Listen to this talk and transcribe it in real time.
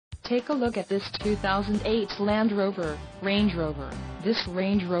take a look at this 2008 Land Rover, Range Rover. This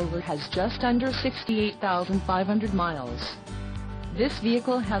Range Rover has just under 68,500 miles. This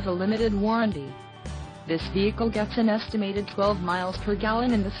vehicle has a limited warranty. This vehicle gets an estimated 12 miles per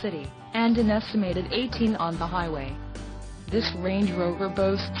gallon in the city, and an estimated 18 on the highway. This Range Rover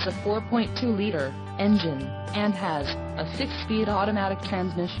boasts a 4.2-liter engine, and has a 6-speed automatic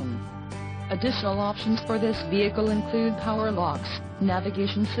transmission. Additional options for this vehicle include power locks,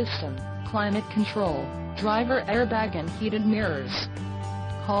 navigation system, climate control, driver airbag and heated mirrors.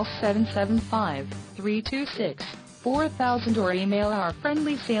 Call 775-326-4000 or email our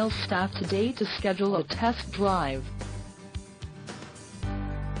friendly sales staff today to schedule a test drive.